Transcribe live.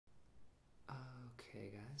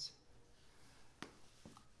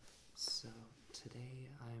So today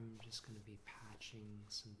I'm just going to be patching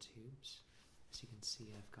some tubes. As you can see,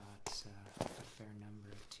 I've got a fair number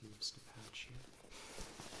of tubes to patch here.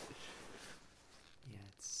 Yeah,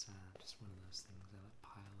 it's just one of those things that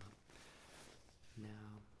pile up.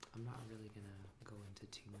 Now, I'm not really going to go into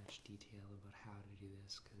too much detail about how to do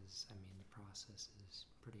this because, I mean, the process is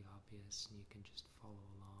pretty obvious and you can just follow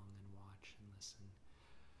along and watch and listen.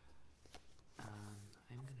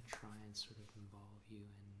 I'm going to try and sort of involve you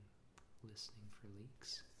in listening for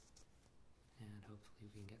leaks, and hopefully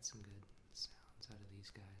we can get some good sounds out of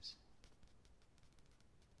these guys.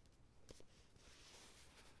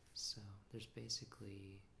 So there's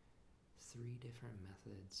basically 3 different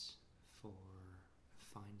methods for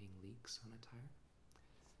finding leaks on a tire,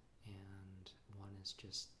 and one is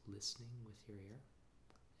just listening with your ear,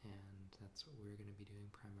 and that's what we're going to be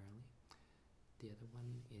doing primarily. The other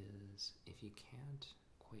one is, if you can't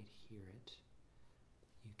quite hear it,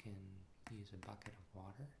 you can use a bucket of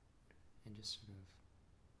water and just sort of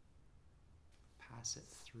pass it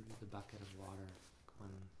through the bucket of water, like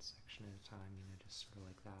one section at a time, you know, just sort of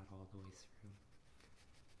like that all the way through.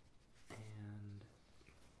 And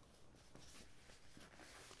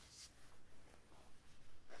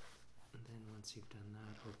then once you've done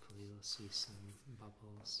that, hopefully you'll see some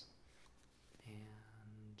bubbles,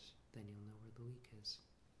 and then you'll know where the leak is.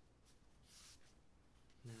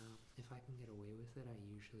 Now, if I can get away with it, I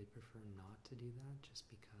usually prefer not to do that just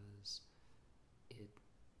because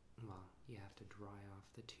you have to dry off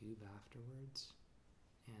the tube afterwards,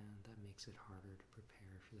 and that makes it harder to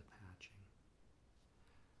prepare for the patching.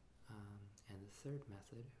 And the third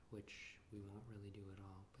method, which we won't really do at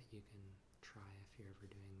all, but you can try if you're ever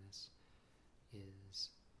doing this,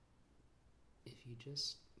 is if you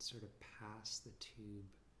just sort of pass the tube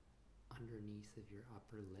underneath of your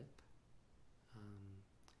upper lip,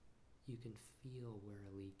 you can feel where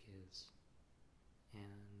a leak is.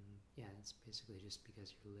 And yeah, it's basically just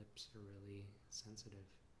because your lips are really sensitive.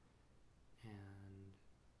 And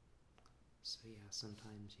so yeah,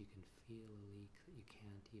 sometimes you can feel a leak that you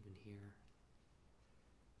can't even hear.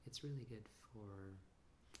 It's really good for,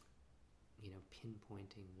 you know,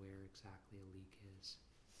 pinpointing where exactly a leak is.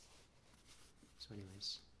 So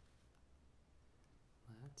anyways,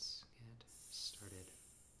 let's get started.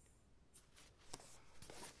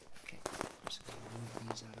 Okay, I'm just going to move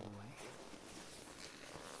these out of the way.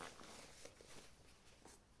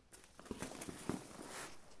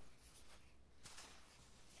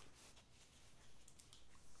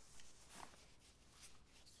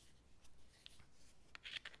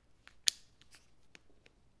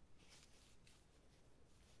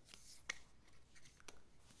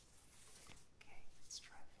 Okay, let's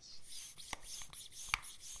try this.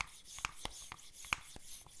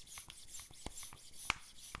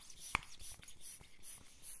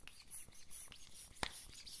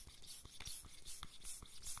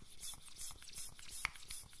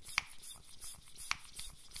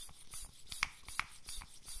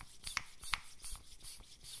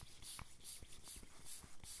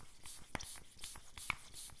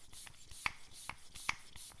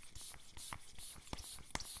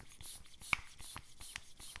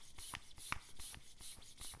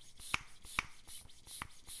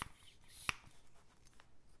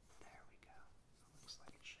 There we go. Looks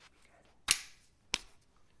like it should be good.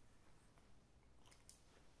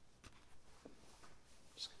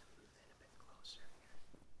 Just going to move it a bit closer here.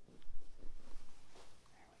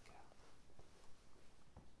 There we go.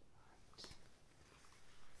 Right.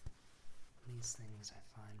 These things I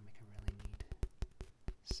find make a really neat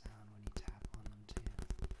sound when you tap on them too.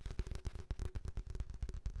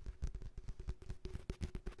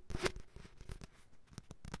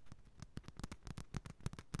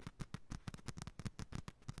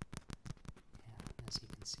 Yeah, as you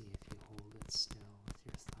can see, if you hold it still with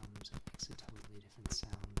your thumbs, it makes a totally different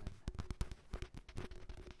sound than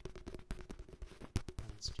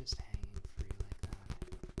when it's just hanging free like that.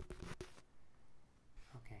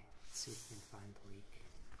 Okay, let's see if we can find the leak.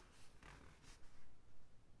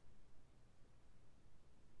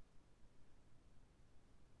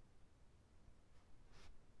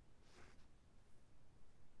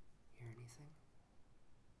 Hear anything?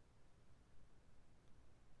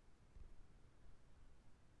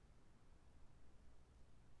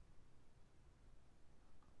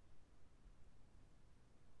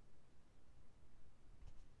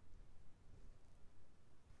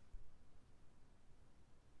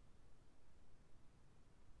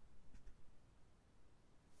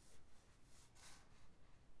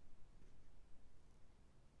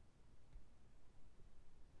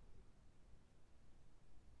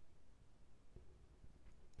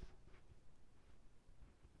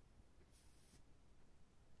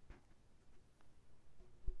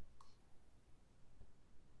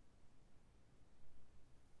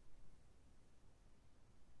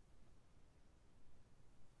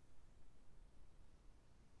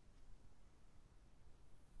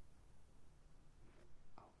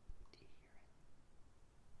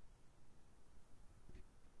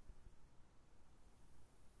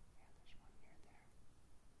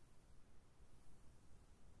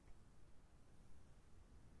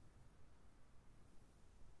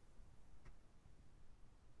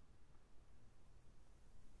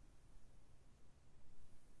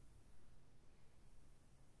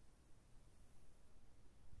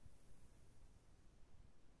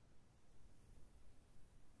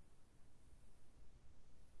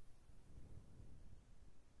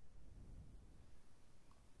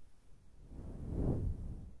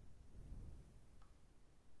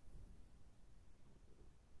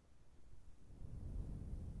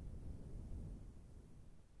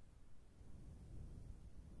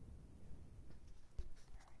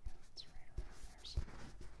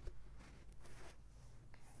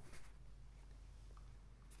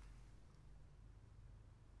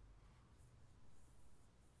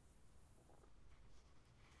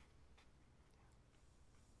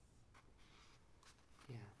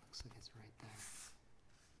 looks like it's right there.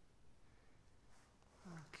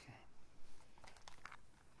 Okay.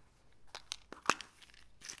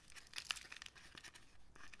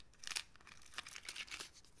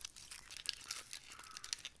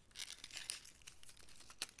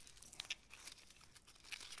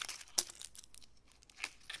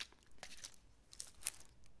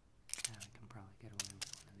 Now we can probably get away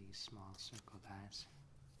with one of these small circle guys.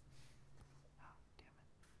 Oh, damn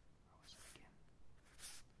it. Where was it again?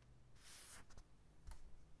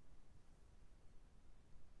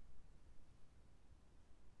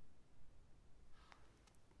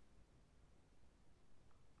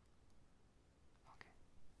 Okay.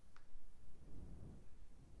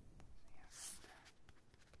 Yeah, right there.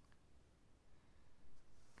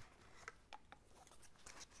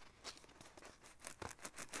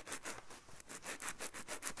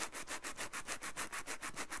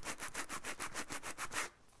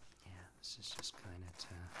 Yeah, this is just kind of to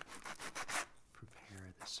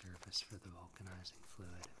prepare the surface for the vulcanizing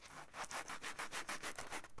fluid.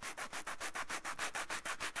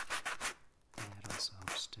 Yeah, it also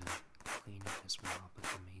helps to clean it as well, but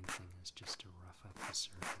the main thing is just to rough up the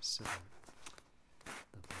surface so that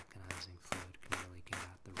the vulcanizing fluid can really get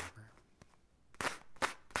at the rubber.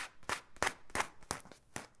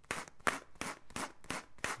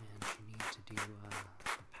 And you need to do a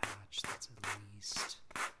patch that's at least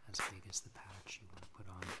as big as the patch you want to put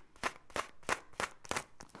on.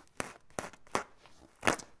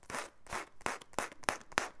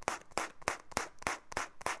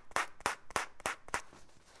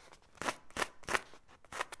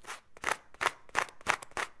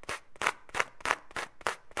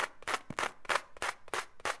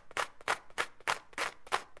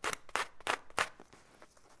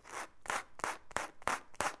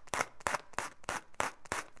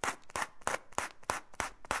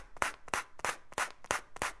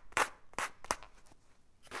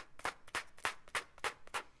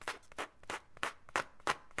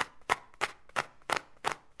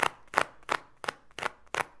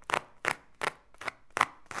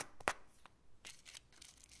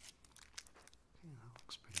 Okay, that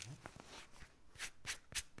looks pretty good.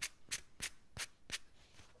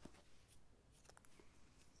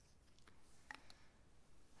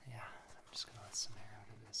 Yeah, I'm just gonna let some air out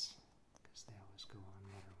of this because they always go on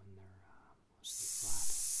better when they're mostly flat.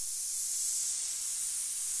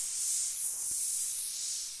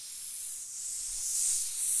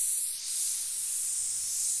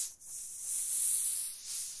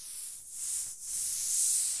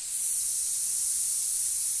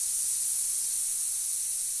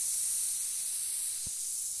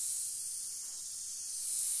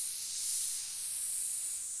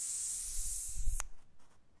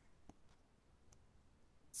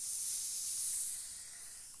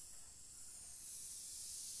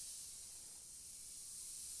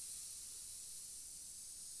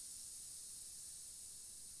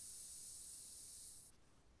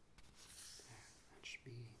 That should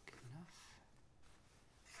be good enough.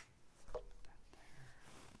 Put that there.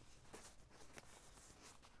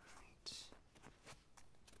 Alright.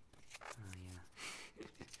 Oh yeah. You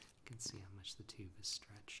can see how much the tube is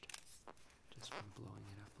stretched just from blowing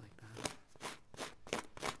it up like that.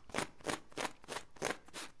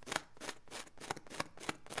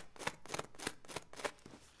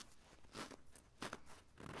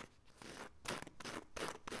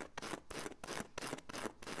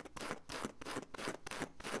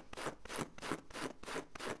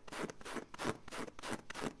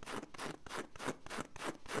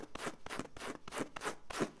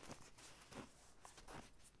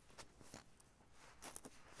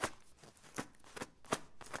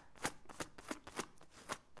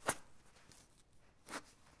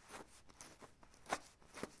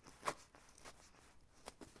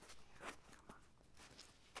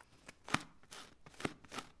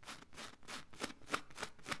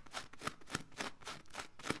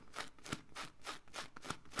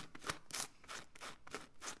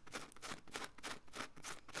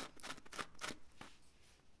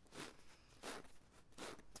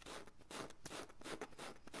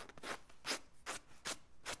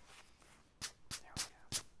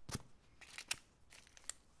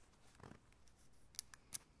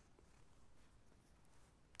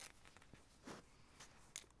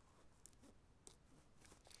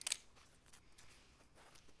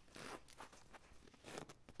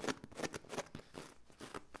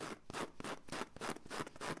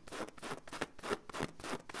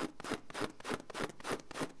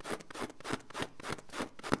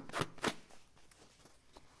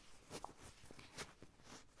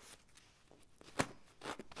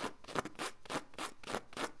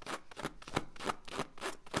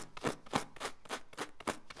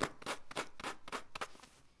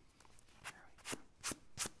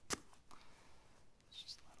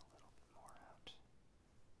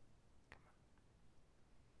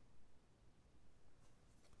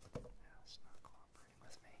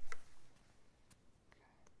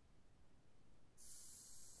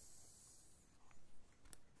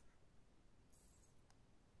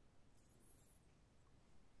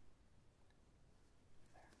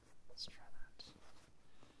 let's try that.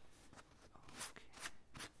 Okay.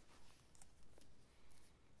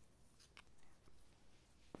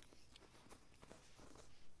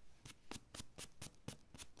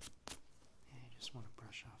 Yeah, you just want to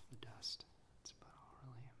brush off the dust. That's about all,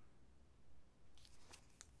 really.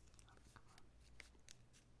 Oh, come on.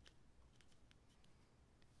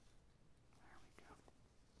 There we go.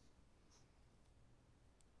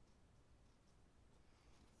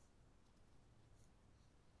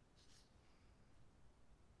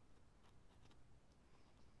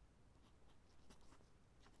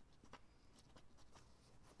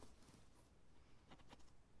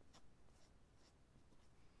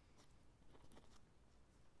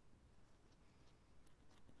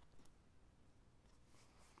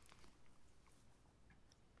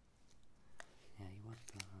 Yeah, you want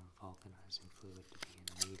the vulcanizing fluid to be in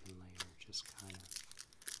an even layer, just kind of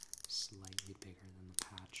slightly bigger than the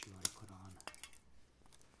patch you want to put on.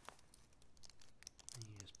 And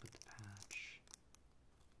you just put the patch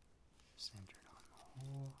centered on the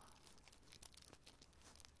hole.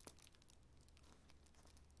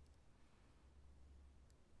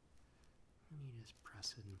 And you just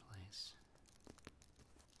press it in place.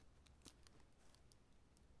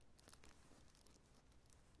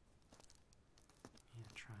 Yeah,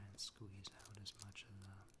 try and squeeze out as much of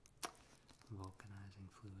the vulcanizing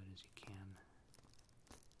fluid as you can.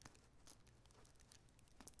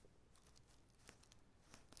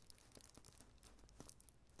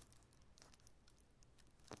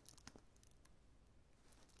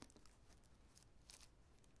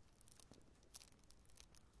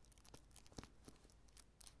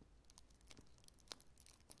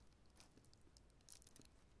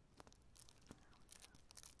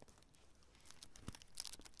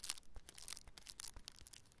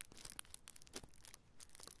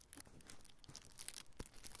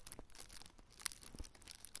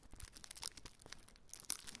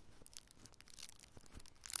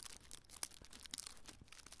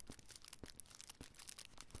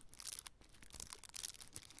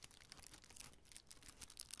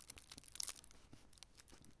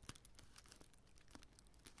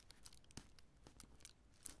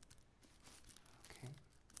 Okay,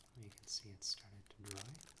 you can see it started to dry.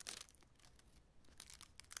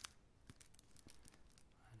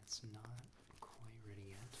 And it's not quite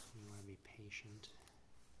ready yet. You want to be patient,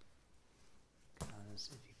 because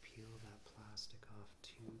if you peel that plastic off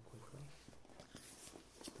too quickly,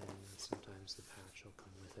 then sometimes the patch will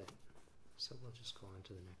come with it. So we'll just go on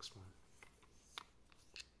to the next one.